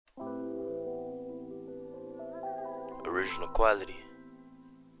Original quality.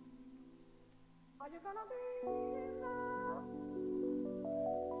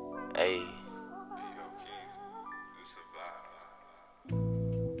 Hey.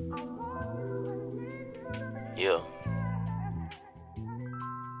 Yeah.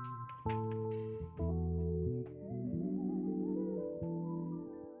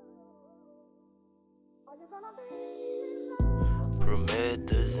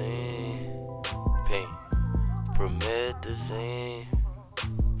 Promethezine Pink. Promethezine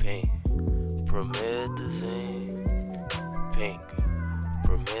Pink. Promethezine Pink.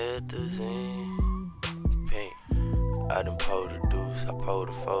 Promethezine Pink. I done pulled the deuce, I pulled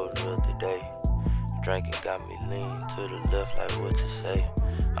a photo the other day. Drinking got me lean to the left like what to say.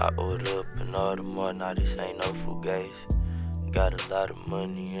 I ordered up and ordered more, now this ain't no fugazi. Got a lot of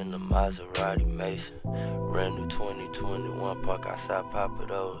money in the Maserati Mason. Brand new 2021 park outside Papa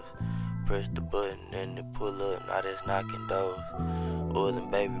those. Press the button and it pull up, now that's knocking doors. Oil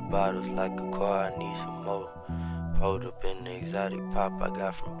and baby bottles like a car, I need some more. Pulled up in the exotic pop I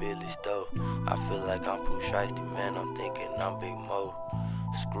got from Billy's store. I feel like I'm Pooh Shiesty, man, I'm thinking I'm Big Mo.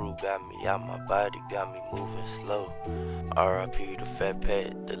 Screw got me out my body, got me moving slow. R.I.P. the Fat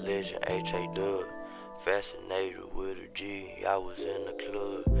Pat, the legend H.A. Dub. Fascinated with a G, I was in the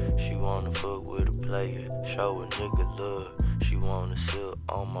club. She wanna fuck with a player, show a nigga love. She wanna sit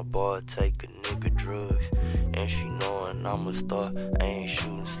on my bar, take a nigga drugs. And she knowin' I'm a star, I ain't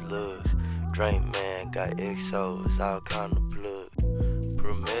shooting slugs. Drink man, got XOs, all kind of plugs.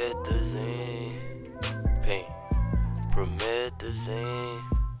 Promethezine Pink. Promethezine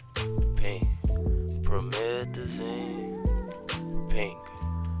Pink. Promethezine Pink.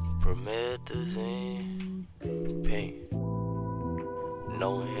 Promethezine Pink.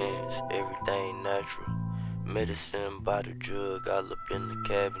 No enhance, everything natural. Medicine by the jug, all up in the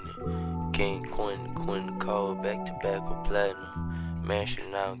cabinet. King Quinn Cole, back to back with platinum.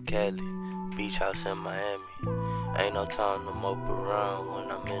 Mansion out in Cali, beach house in Miami. Ain't no time to mope around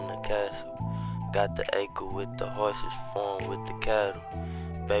when I'm in the castle. Got the acre with the horses, farm with the cattle.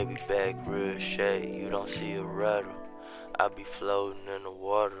 Baby back, real shade, you don't see a rattle. I be floating in the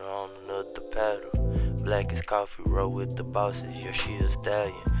water on another paddle. Black as coffee, roll with the bosses, yeah, she a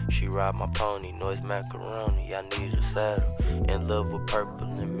stallion. She ride my pony, noise macaroni, I need a saddle. In love with purple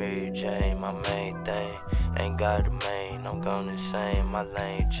and Mary Jane, my main thing. Ain't got a main, I'm gone insane, my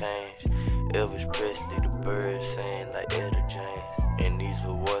lane changed. Elvis Presley, the birds sing like Etta James. In these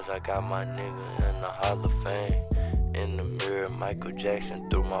awards, I got my nigga in the Hall of Fame. In the mirror, Michael Jackson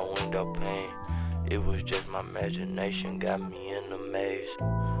through my window pane. It was just my imagination, got me in a maze.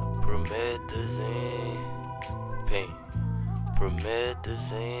 Promethezine Pink.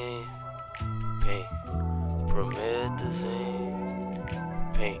 Promethezine Pink. Promethezine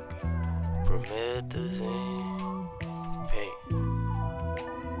Pink. Promethezine